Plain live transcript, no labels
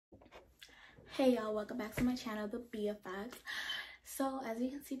Hey y'all, welcome back to my channel, The BFX. So as you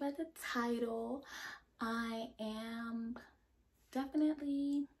can see by the title, I am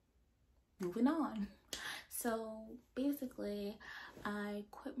definitely moving on. So basically, I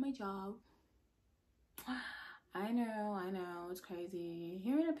quit my job. I know, it's crazy.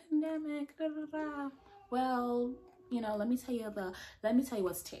 Here in a pandemic, da, da, da. Well, let me tell you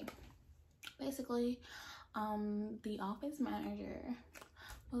what's tea. Basically, the office manager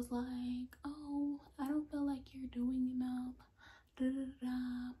was like, oh, I don't feel like you're doing enough, da, da,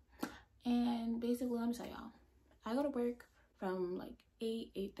 da. And basically, let me tell y'all, I go to work from like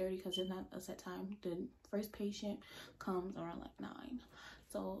 8:30 because it's not a set time. The first patient comes around like 9,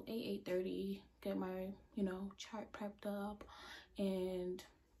 so 8:30, get my chart prepped up, and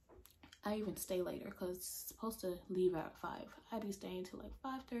I even stay later because it's supposed to leave at 5. I'd be staying till like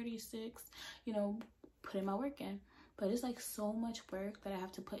 5:36, putting my work in. But it's like so much work that I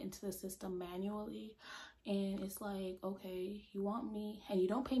have to put into the system manually, and it's like, okay, you want me and you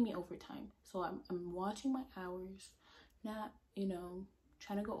don't pay me overtime, so I'm watching my hours, not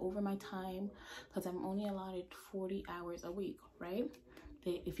trying to go over my time, because I'm only allotted 40 hours a week, right?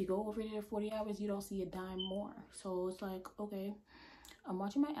 If you go over the 40 hours, you don't see a dime more. So it's like, okay, I'm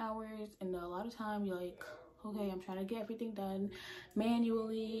watching my hours, and a lot of time you're like, okay, I'm trying to get everything done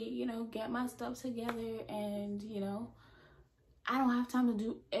manually, get my stuff together, and I don't have time to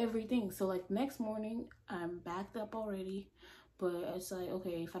do everything. So like next morning, I'm backed up already, but it's like,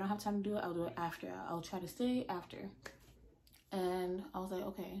 okay, if I don't have time to do it, I'll do it after. I'll try to stay after. And I was like,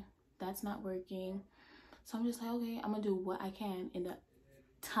 okay, that's not working. So I'm just like, okay, I'm gonna do what I can in the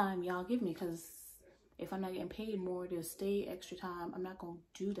time y'all give me, because if I'm not getting paid more to stay extra time, I'm not gonna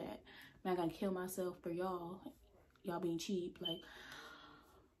do that. I'm not gonna kill myself for y'all being cheap. Like,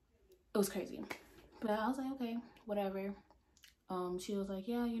 it was crazy. But I was like, okay, whatever. She was like,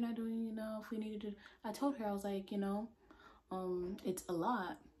 yeah, you're not doing enough, we needed to. I told her, I was like, it's a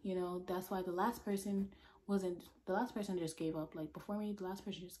lot, that's why the last person just gave up. Like, before me, the last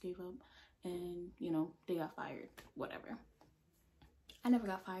person just gave up, and they got fired, whatever. I never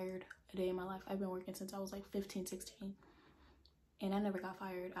got fired a day in my life. I've been working since I was like 15, 16, and I never got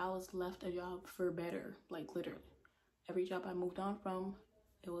fired. I was left a job for better, like literally. Every job I moved on from,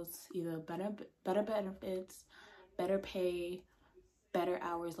 it was either better benefits, better pay, better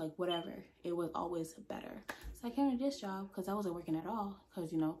hours, like whatever. It was always better. So I came to this job because I wasn't working at all,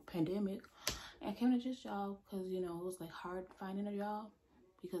 because pandemic. And I came to this job because it was like hard finding a job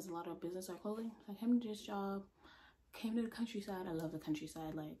because a lot of businesses are closing. So I came to this job, came to the countryside. I love the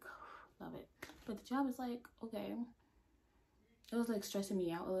countryside, like, love it. But the job is like, okay, it was like stressing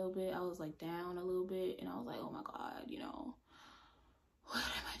me out a little bit. I was like down a little bit, and I was like, oh my god, what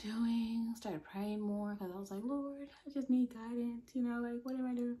am I doing? Started praying more, because I was like, Lord, I just need guidance, like, what am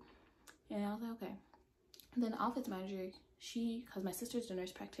I doing? And I was like, okay. And then the office manager, because my sister's a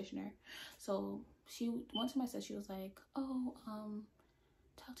nurse practitioner, so she went to my sister. She was like, oh,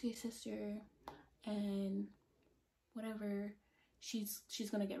 talk to your sister, and whatever, she's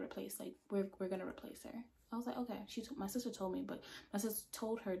gonna get replaced. Like, we're gonna replace her. I was like, okay. My sister told me, but my sister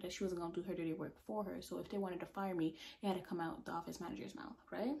told her that she wasn't gonna do her dirty work for her. So if they wanted to fire me, it had to come out the office manager's mouth,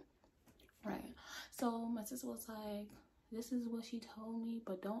 right? Right. So my sister was like, this is what she told me,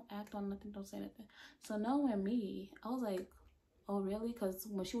 but don't act on nothing, don't say nothing. So knowing me, I was like, oh really? Because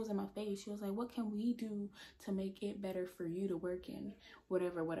when she was in my face, she was like, what can we do to make it better for you to work in,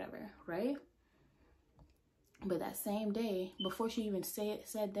 whatever, right? But that same day, before she even said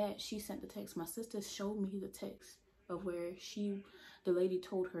that, she sent the text. My sister showed me the text of where the lady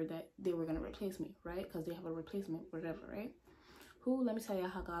told her that they were gonna replace me, right? Because they have a replacement, whatever, right? Let me tell you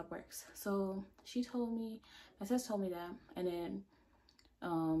how God works. So she told me, my sister told me that, and then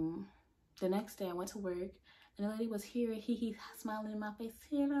the next day I went to work, and the lady was here, smiling in my face,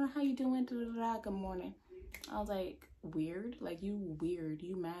 hey, how you doing? Good morning. I was like, weird, like, you weird,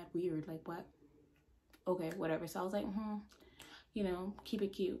 you mad weird, like, what? Okay, whatever. So I was like, keep it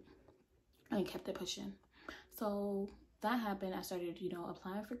cute, and kept it pushing. So that happened. I started,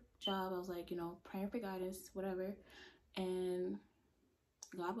 applying for job. I was like, praying for guidance, whatever. And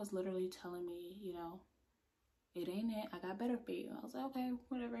God was literally telling me, it ain't it. I got better for you. I was like, okay,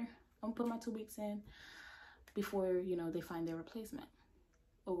 whatever. I'm gonna put my 2 weeks in before, they find their replacement,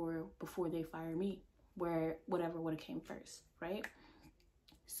 or before they fire me, whatever would have came first, right?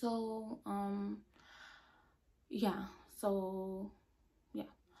 So, yeah. So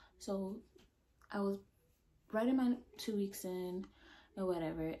I was writing my 2 weeks in or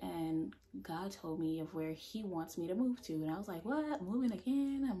whatever, and God told me of where he wants me to move to. And I was like, what? Moving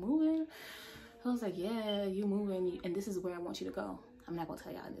again? I'm moving? I was like, yeah, you moving, and this is where I want you to go. I'm not gonna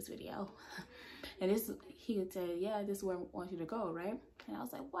tell y'all in this video. And he would say, yeah, this is where I want you to go, right? And I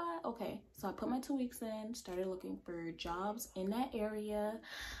was like, what? Okay. So I put my 2 weeks in, started looking for jobs in that area,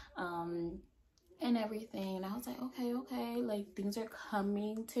 and everything. And I was like, okay, like things are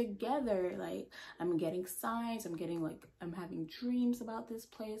coming together. Like I'm getting signs, I'm having dreams about this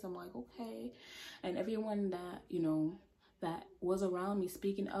place. I'm like, okay. And everyone that, you know, that was around me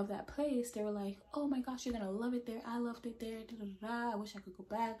speaking of that place, they were like, oh my gosh, you're gonna love it there. I loved it there. Da, da, da. I wish I could go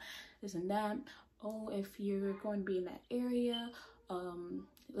back, this and that. Oh, if you're going to be in that area,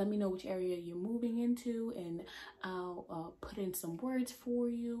 let me know which area you're moving into and I'll put in some words for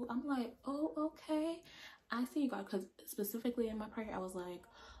you. I'm like, oh, okay, I see you, God. Because specifically in my prayer, I was like,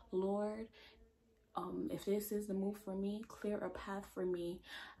 Lord, if this is the move for me, clear a path for me.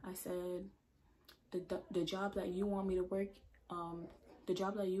 I said, the job that you want me to work,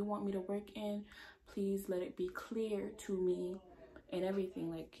 in, please let it be clear to me and everything.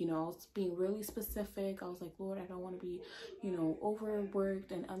 Like, you know, I was being really specific. I was like, Lord, I don't want to be, you know,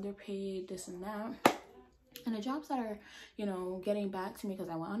 overworked and underpaid, this and that. And the jobs that are, you know, getting back to me, because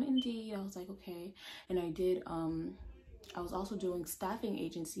I went on Indeed, I was like, okay. And I did, I was also doing staffing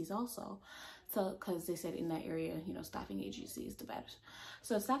agencies also. So, because they said in that area, you know, staffing agency is the best.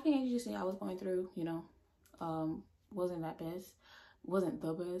 So staffing agency I was going through, you know, wasn't the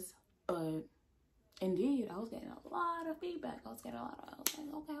best, but Indeed, I was getting a lot of feedback. I was like,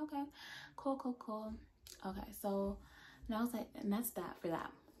 okay, cool. Okay, so now I was like, and that's that for that.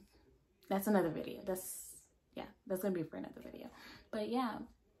 That's another video. That's gonna be for another video. But yeah,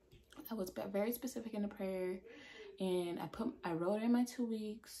 I was very specific in the prayer, and I wrote in my 2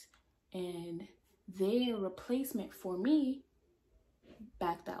 weeks, and their replacement for me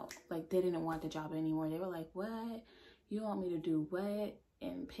backed out. Like, they didn't want the job anymore. They were like, what? You want me to do what?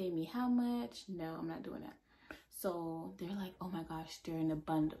 And pay me how much? No, I'm not doing that. So they're like, oh my gosh, they're in a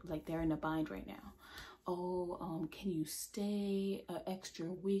bind right now. Oh, can you stay an extra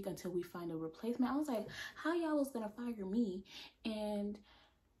week until we find a replacement? I was like, how y'all was gonna fire me and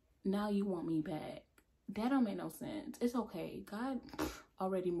now you want me back? That don't make no sense. It's okay. God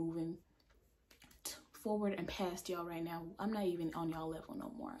already moving forward and past y'all right now. I'm not even on y'all level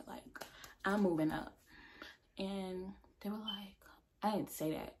no more. Like, I'm moving up. And they were like, I didn't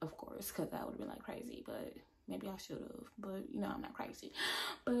say that, of course, because that would have been like crazy, but maybe I should have. But, you know, I'm not crazy.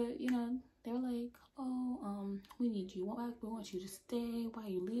 But, you know, they were like, oh, we need you. We want you to stay. Why are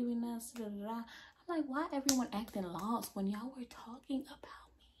you leaving us? Da, da, da. I'm like, why everyone acting lost when y'all were talking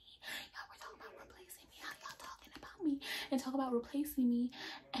about me? Y'all were talking about replacing me. How y'all talking about me and talk about replacing me,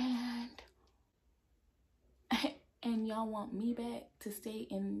 and y'all want me back to stay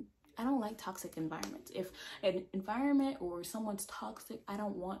in. I don't like toxic environments. If an environment or someone's toxic, I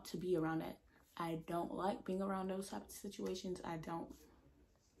don't want to be around that. I don't like being around those types of situations. I don't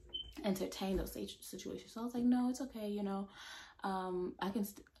entertain those situations. So I was like, no, it's okay, you know. I can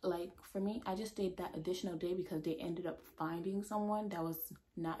like, for me, I just did that additional day because they ended up finding someone that was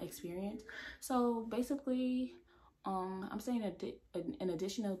not experienced. So basically, I'm saying an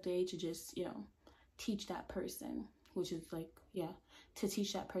additional day to just, you know, teach that person, which is like, yeah, to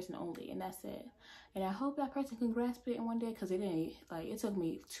teach that person only, and that's it. And I hope that person can grasp it in one day, because it didn't. Like, it took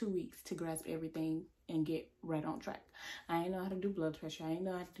me 2 weeks to grasp everything and get right on track. I didn't know how to do blood pressure. I didn't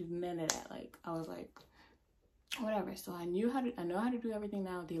know how to do none of that. Like, I was like, whatever. So I know how to do everything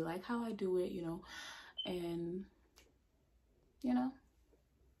now. They like how I do it, you know. And, you know,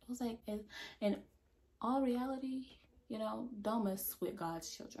 it was like, in all reality, you know, don't mess with God's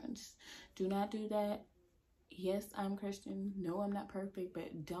children. Just do not do that. Yes, I'm Christian. No, I'm not perfect,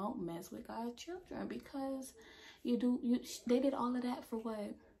 but don't mess with God's children, because they did all of that for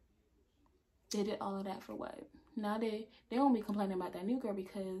what? They did all of that for what? Now they won't be complaining about that new girl,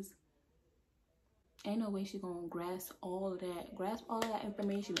 because ain't no way she's gonna grasp all of that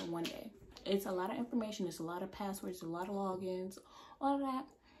information in one day. It's a lot of information. It's a lot of passwords, a lot of logins, all of that.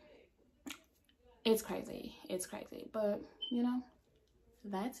 It's crazy. But, you know,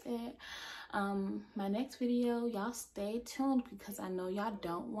 that's it. My next video, y'all stay tuned, because I know y'all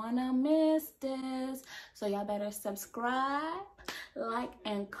don't want to miss this. So y'all better subscribe, like,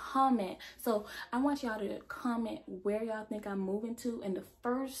 and comment. So I want y'all to comment where y'all think I'm moving to, and the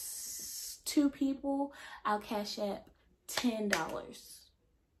first 2 people, I'll cash at $10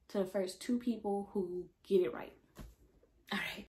 to the first 2 people who get it right. All right.